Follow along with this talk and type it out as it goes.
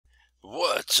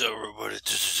What's up, everybody?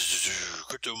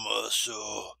 Crypto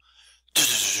Muscle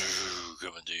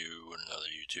coming to you with another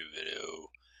YouTube video.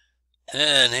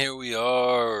 And here we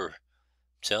are,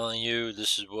 telling you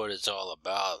this is what it's all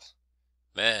about.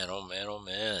 Man, oh man, oh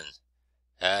man.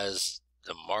 Has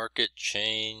the market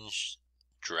changed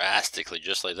drastically,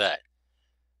 just like that.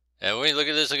 And when you look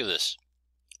at this.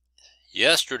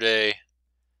 Yesterday,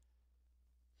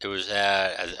 it was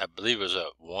at, I believe it was at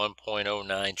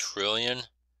 1.09 trillion.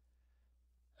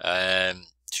 And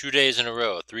 2 days in a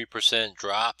row, 3%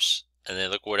 drops, and then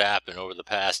look what happened over the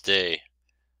past day.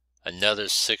 Another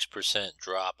 6%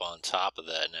 drp on top of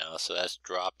that now, so that's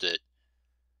dropped it.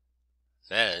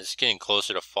 Man, it's getting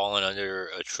closer to falling under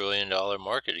 $1 trillion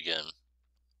market again.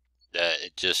 That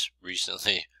it just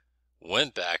recently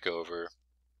went back over,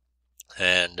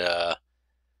 and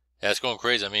that's going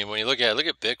crazy. I mean, when you look at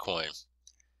Bitcoin.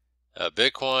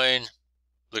 Bitcoin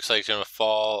looks like it's going to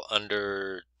fall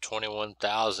under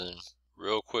 21,000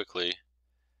 real quickly.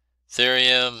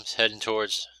 Ethereum's heading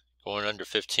towards going under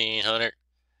 1,500.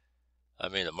 I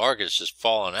mean, the market's just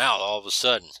falling out all of a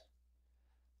sudden.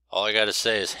 All I got to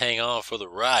say is hang on for the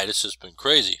ride. It's just been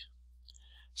crazy.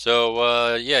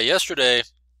 So, yeah, yesterday,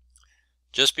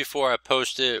 just before I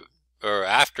posted, or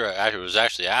after, it was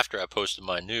actually after I posted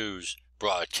my news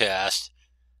broadcast,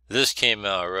 this came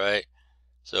out, right?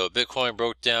 So Bitcoin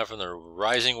broke down from the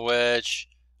rising wedge.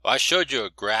 Well, I showed you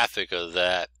a graphic of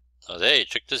that. I was, hey,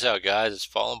 check this out, guys. It's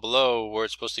falling below where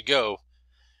it's supposed to go.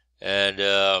 And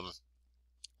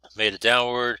made a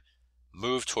downward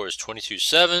move towards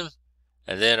 22.7.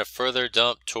 And then a further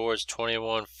dump towards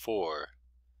 21.4.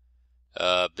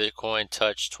 Bitcoin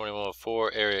touched 21.4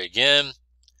 area again.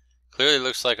 Clearly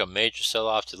looks like a major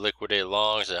sell-off to liquidate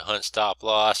longs and hunt stop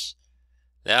loss.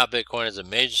 Now Bitcoin is a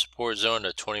major support zone to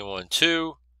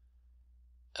 21.2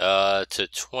 to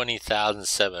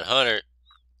 20,700,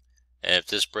 and if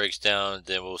this breaks down,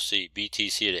 then we'll see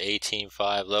BTC at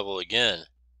 18.5 level again.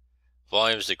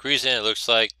 Volume is decreasing. It looks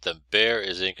like the bear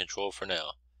is in control for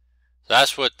now.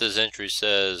 That's what this entry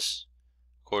says,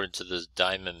 according to this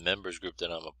Diamond members group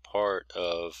that I'm a part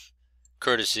of,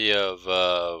 courtesy of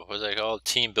what's that called?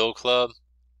 Team Bill Club.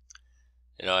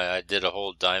 You know, I did a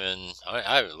whole Diamond.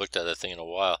 I haven't looked at that thing in a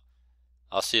while.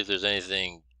 I'll see if there's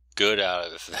anything good out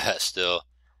of it for that still.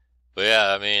 But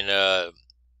yeah, I mean,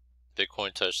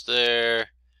 Bitcoin touched there.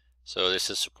 So they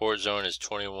said support zone is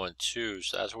 21.2.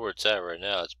 So that's where it's at right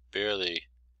now. It's barely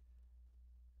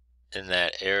in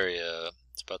that area.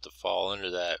 It's about to fall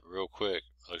under that real quick.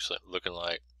 Looking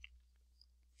like.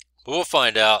 But we'll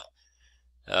find out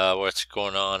what's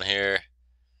going on here.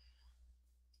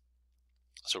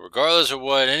 So regardless of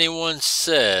what anyone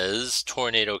says,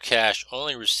 Tornado Cash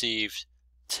only received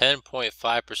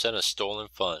 10.5% of stolen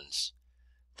funds.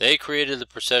 They created the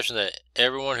perception that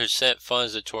everyone who sent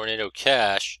funds to Tornado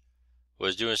Cash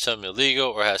was doing something illegal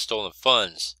or has stolen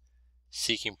funds.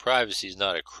 Seeking privacy is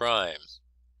not a crime.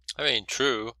 I mean,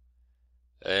 true.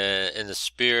 In the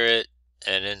spirit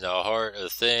and in the heart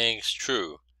of things,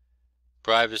 true.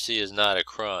 Privacy is not a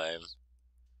crime.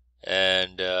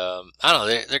 And I don't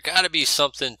know, there got to be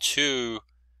something to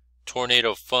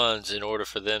tornado funds in order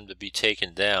for them to be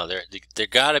taken down. They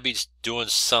got to be doing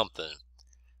something.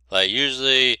 Like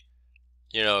usually,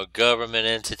 you know, government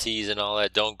entities and all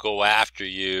that don't go after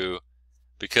you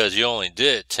because you only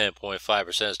did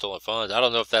 10.5% stolen funds. I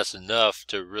don't know if that's enough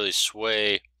to really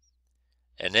sway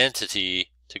an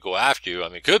entity to go after you. I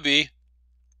mean, it could be,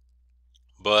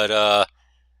 but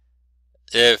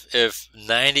if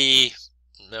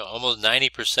almost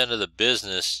 90% of the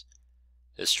business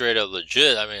is straight up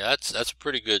legit, I mean, that's a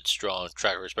pretty good strong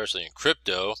track record, especially in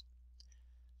crypto.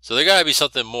 So there gotta be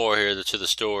something more here to the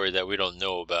story that we don't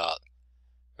know about,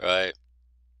 right?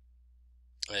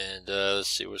 And let's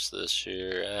see, what's this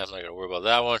here? I'm not gonna worry about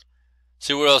that one.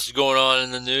 See what else is going on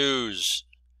in the news,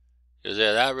 because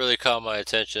yeah, that really caught my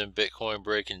attention. Bitcoin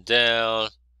breaking down,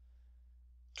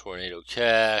 Tornado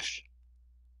Cash.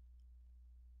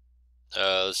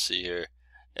 Let's see here.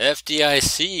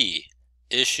 FDIC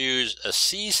issues a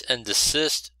cease and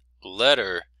desist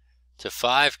letter to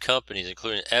 5 companies,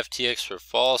 including FTX, for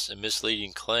false and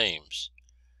misleading claims.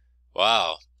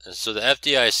 Wow. And so the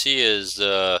FDIC is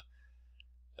I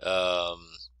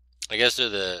guess they're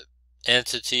the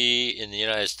entity in the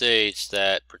United States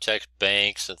that protects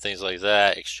banks and things like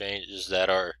that, exchanges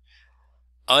that are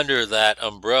under that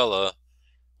umbrella,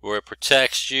 where it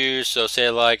protects you. So say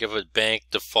like if a bank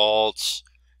defaults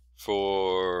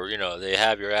for, you know, they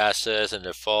have your assets and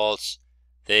defaults,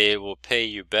 they will pay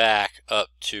you back up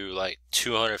to like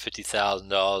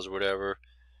 $250,000 or whatever,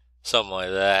 something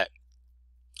like that.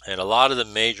 And a lot of the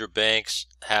major banks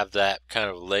have that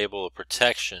kind of label of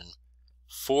protection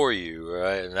for you,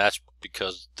 right? And that's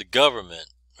because the government,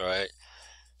 right?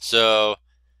 So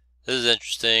this is an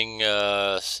interesting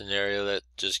scenario that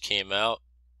just came out,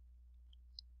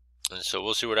 and so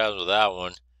we'll see what happens with that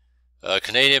one.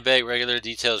 Canadian bank regulator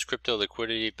details crypto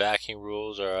liquidity backing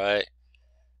rules. All right.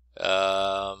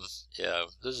 Yeah,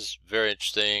 this is very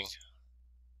interesting.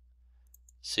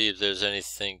 See if there's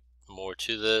anything more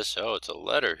to this. Oh, it's a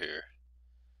letter here.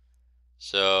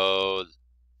 So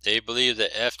they believe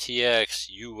that FTX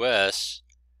US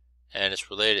and its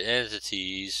related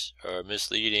entities are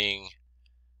misleading.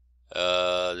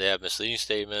 They have misleading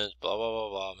statements. Blah blah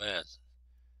blah blah. Man.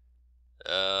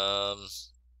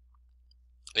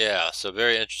 Yeah. So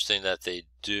very interesting that they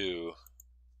do.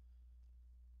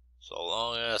 It's a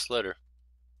long ass letter.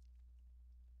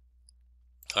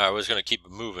 All right, we're just gonna keep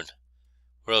it moving.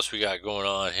 What else we got going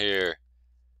on here?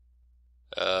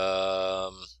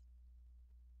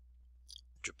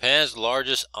 Japan's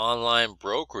largest online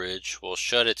brokerage will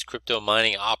shut its crypto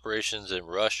mining operations in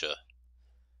Russia.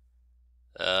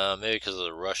 Maybe because of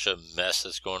the Russia mess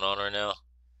that's going on right now.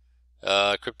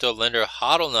 Crypto lender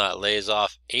HODLNOT lays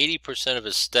off 80% of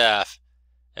its staff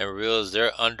and reveals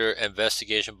they're under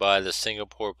investigation by the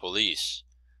Singapore police.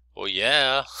 Well,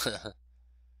 yeah.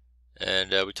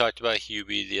 And we talked about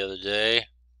Hubie the other day.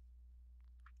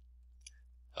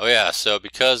 Oh yeah, so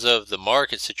because of the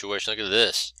market situation, look at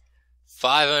this.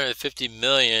 550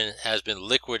 million has been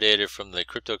liquidated from the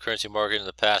cryptocurrency market in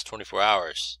the past 24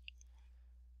 hours.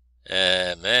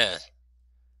 And man,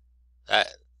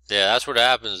 that's what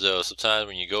happens though. Sometimes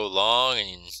when you go long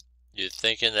and you're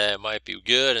thinking that it might be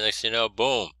good, and next thing you know,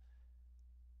 boom,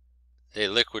 they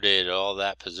liquidated all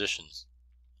that position.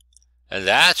 And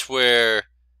that's where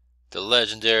the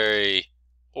legendary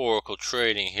Oracle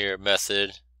trading here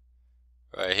method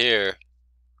right here,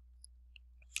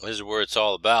 this is where it's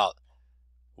all about.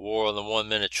 War on the 1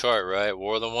 minute chart, right?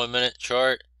 War on the 1 minute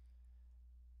chart.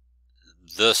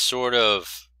 The sort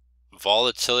of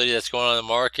volatility that's going on in the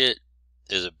market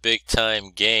is a big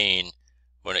time gain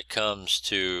when it comes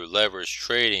to leverage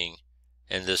trading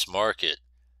in this market.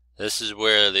 This is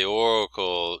where the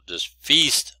Oracle just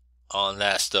feast on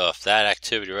that stuff, that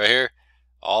activity right here.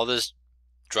 All this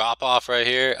drop off right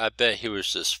here, I bet he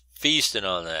was just feasting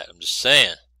on that. I'm just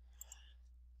saying.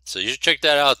 So you should check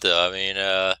that out though. I mean,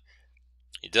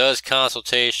 he does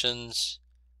consultations.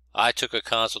 I took a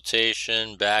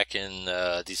consultation back in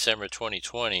December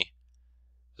 2020. It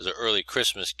was an early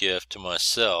Christmas gift to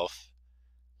myself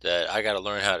that I got to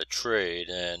learn how to trade,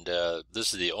 and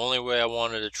this is the only way I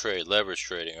wanted to trade, leverage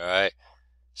trading. All right,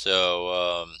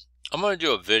 so I'm going to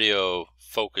do a video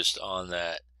focused on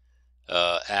that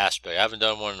aspect. I haven't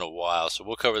done one in a while, so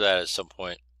we'll cover that at some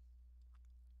point.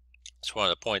 Just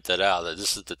wanted to point that out, that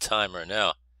this is the time right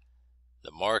now, the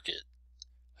market.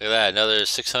 Look at that, another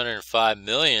 605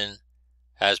 million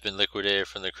has been liquidated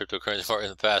from the cryptocurrency market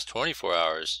in the past 24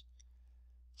 hours.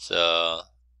 So,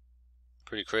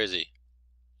 pretty crazy.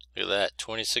 Look at that,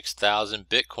 26,000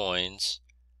 bitcoins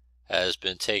has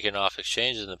been taken off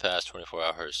exchanges in the past 24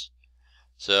 hours.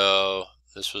 So,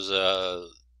 this was,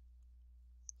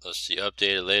 let's see,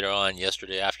 updated later on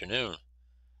yesterday afternoon.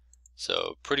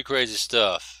 So, pretty crazy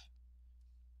stuff.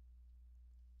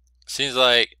 Seems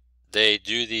like they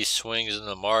do these swings in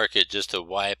the market just to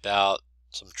wipe out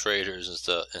some traders and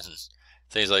stuff and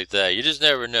things like that. You just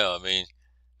never know. I mean,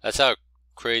 that's how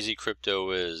crazy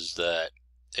crypto is, that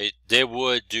they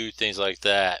would do things like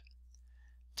that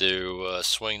to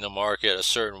swing the market a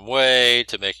certain way,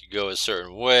 to make it go a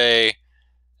certain way,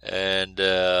 and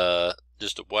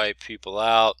just to wipe people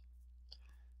out.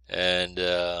 And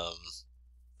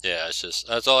yeah, it's just,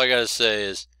 that's all I gotta say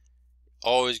is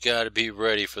always got to be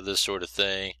ready for this sort of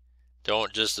thing.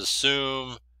 Don't just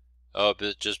assume, oh,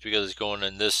 but just because it's going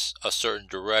in this a certain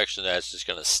direction, that's just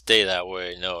going to stay that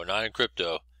way. No, not in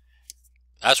crypto.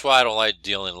 That's why I don't like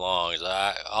dealing longs.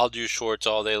 I'll do shorts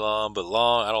all day long, but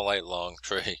long, I don't like long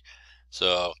trading.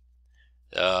 So,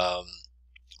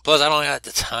 plus I don't have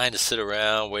the time to sit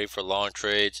around, wait for long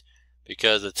trades,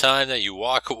 because the time that you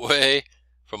walk away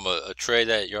from a trade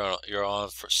that you're on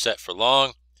for set for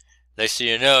long, next thing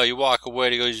you know, you walk away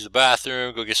to go use the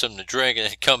bathroom, go get something to drink, and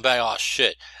then come back, oh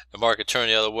shit, the market turned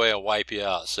the other way and wipe you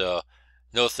out. So,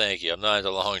 no thank you. I'm not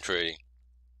into long trading.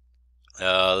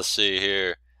 Let's see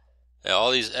here. Now,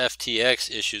 all these FTX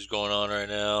issues going on right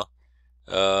now.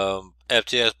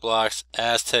 FTX blocks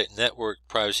Aztec Network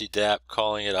privacy dApp,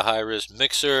 calling it a high-risk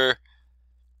mixer.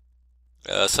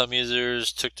 Some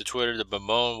users took to Twitter to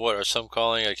bemoan what are some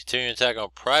calling a continuing attack on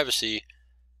privacy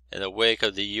in the wake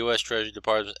of the U.S. Treasury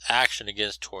Department's action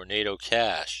against Tornado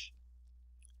Cash.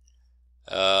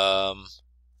 Let's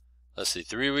see,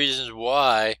 3 reasons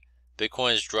why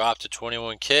Bitcoin's dropped to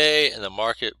 21K, and the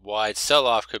market-wide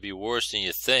sell-off could be worse than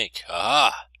you think.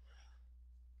 Aha!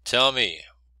 Tell me,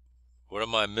 what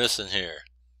am I missing here?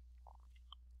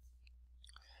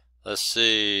 Let's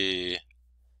see.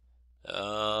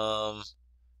 Look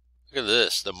at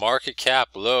this. The market cap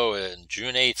low in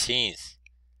June 18th.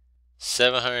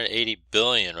 780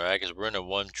 billion, right? Because we're in a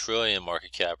 1 trillion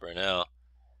market cap right now.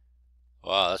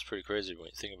 Wow, that's pretty crazy when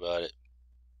you think about it.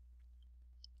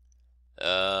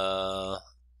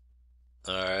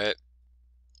 Alright.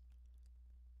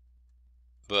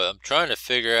 But I'm trying to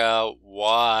figure out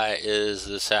why is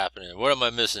this happening. What am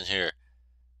I missing here?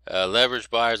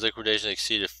 Leverage buyers liquidation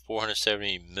exceeded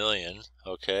 470 million.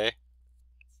 Okay.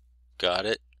 Got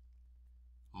it.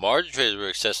 Margin traders were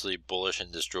excessively bullish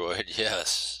and destroyed.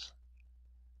 Yes.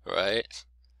 Right.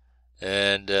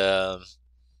 And yeah,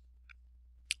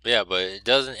 but it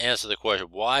doesn't answer the question.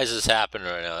 Why is this happening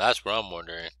right now? That's what I'm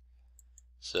wondering.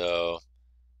 So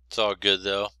it's all good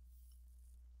though.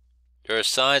 There are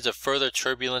signs of further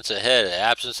turbulence ahead. The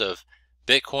absence of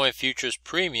Bitcoin futures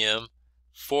premium,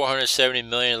 470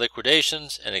 million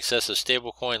liquidations, and excessive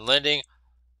stablecoin lending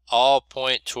all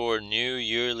point toward new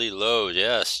yearly lows.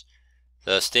 Yes,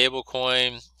 the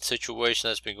stablecoin situation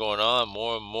that's been going on,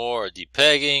 more and more are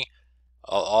depegging.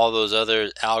 All those other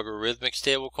algorithmic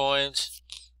stablecoins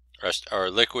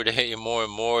are liquidating more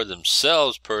and more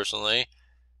themselves personally,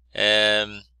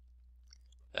 and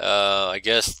I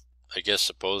guess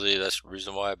supposedly that's the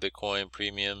reason why Bitcoin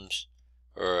premiums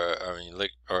are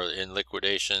in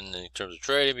liquidation in terms of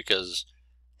trading, because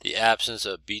the absence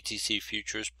of BTC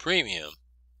futures premium.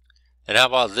 And how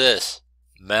about this?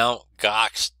 Mount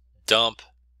Gox dump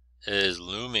is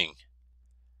looming.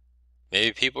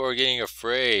 Maybe people are getting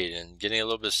afraid and getting a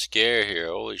little bit scared here.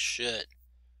 Holy shit.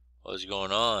 What is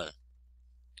going on?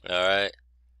 Alright.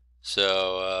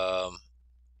 So,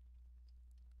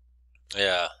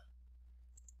 yeah.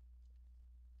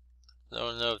 I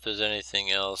don't know if there's anything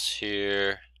else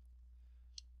here.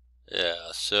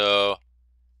 Yeah, so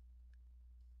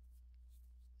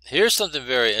here's something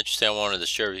very interesting I wanted to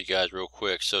share with you guys real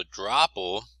quick. So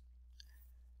Dropil,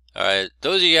 alright,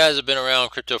 those of you guys have been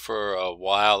around crypto for a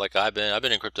while, like I've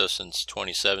been in crypto since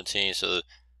 2017. So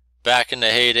back in the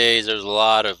heydays, there's a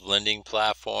lot of lending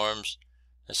platforms.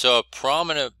 And so a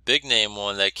prominent big name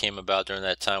one that came about during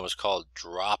that time was called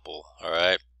Dropil,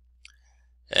 alright?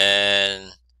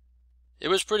 And it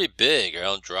was pretty big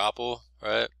around Dropil,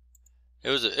 right? It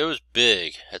was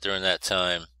big during that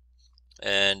time,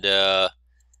 and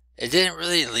it didn't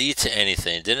really lead to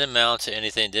anything. It didn't amount to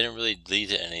anything. It didn't really lead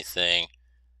to anything.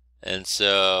 And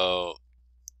so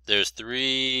there's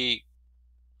three,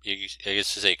 I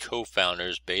guess to say,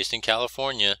 co-founders based in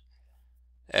California.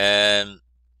 And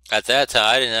at that time,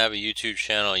 I didn't have a YouTube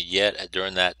channel yet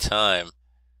during that time,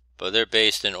 but they're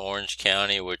based in Orange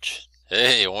County, which,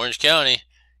 hey, Orange County,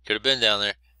 could have been down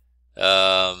there.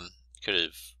 Could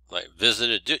have like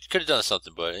visited, could have done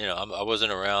something, but you know, I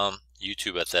wasn't around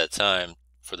YouTube at that time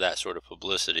for that sort of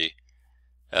publicity.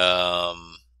 But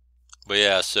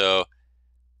yeah, so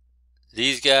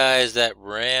these guys that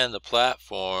ran the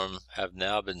platform have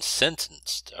now been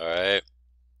sentenced, alright,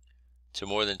 to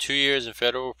more than 2 years in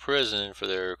federal prison for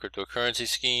their cryptocurrency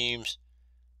schemes.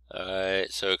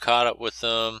 Alright, so it caught up with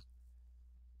them.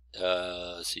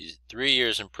 Let's see, 3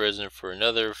 years in prison for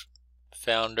another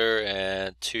founder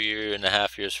and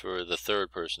 2.5 years for the third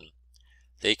person.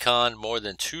 They conned more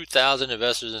than 2,000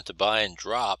 investors into buying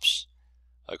drops,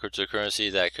 a cryptocurrency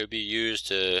that could be used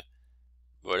to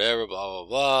whatever, blah, blah,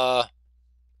 blah.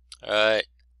 Alright,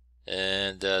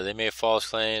 and they made false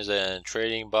claims and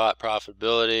trading bot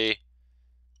profitability.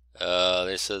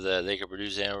 They said that they could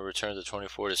produce annual returns of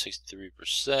 24 to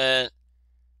 63%.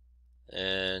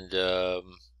 And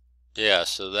yeah,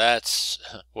 so that's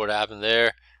what happened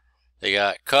there. They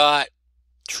got caught,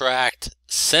 tracked,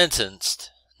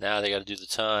 sentenced. Now they got to do the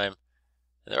time.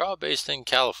 And they're all based in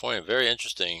California. Very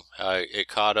interesting how it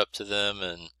caught up to them,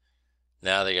 and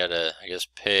now they got to, I guess,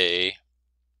 pay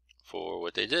for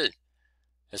what they did.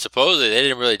 And supposedly they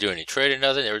didn't really do any trading,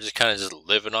 nothing. They were just kind of just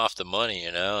living off the money,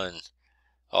 you know, and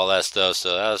all that stuff.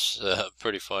 So that was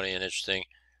pretty funny and interesting.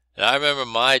 And I remember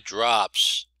my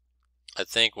drops. I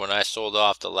think when I sold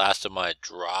off the last of my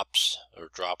drops, or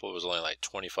Dropil, was only like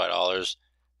 $25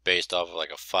 based off of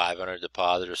like a 500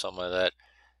 deposit or something like that.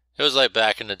 It was like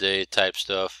back in the day type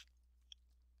stuff.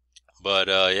 But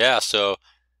yeah, so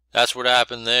that's what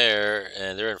happened there,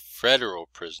 and they're in federal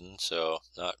prison, so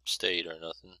not state or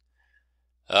nothing.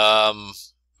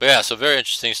 But yeah, so very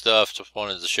interesting stuff. Just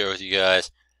wanted to share with you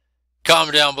guys.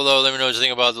 Comment down below, let me know what you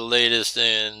think about the latest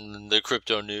in the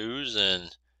crypto news,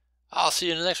 and I'll see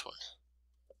you in the next one.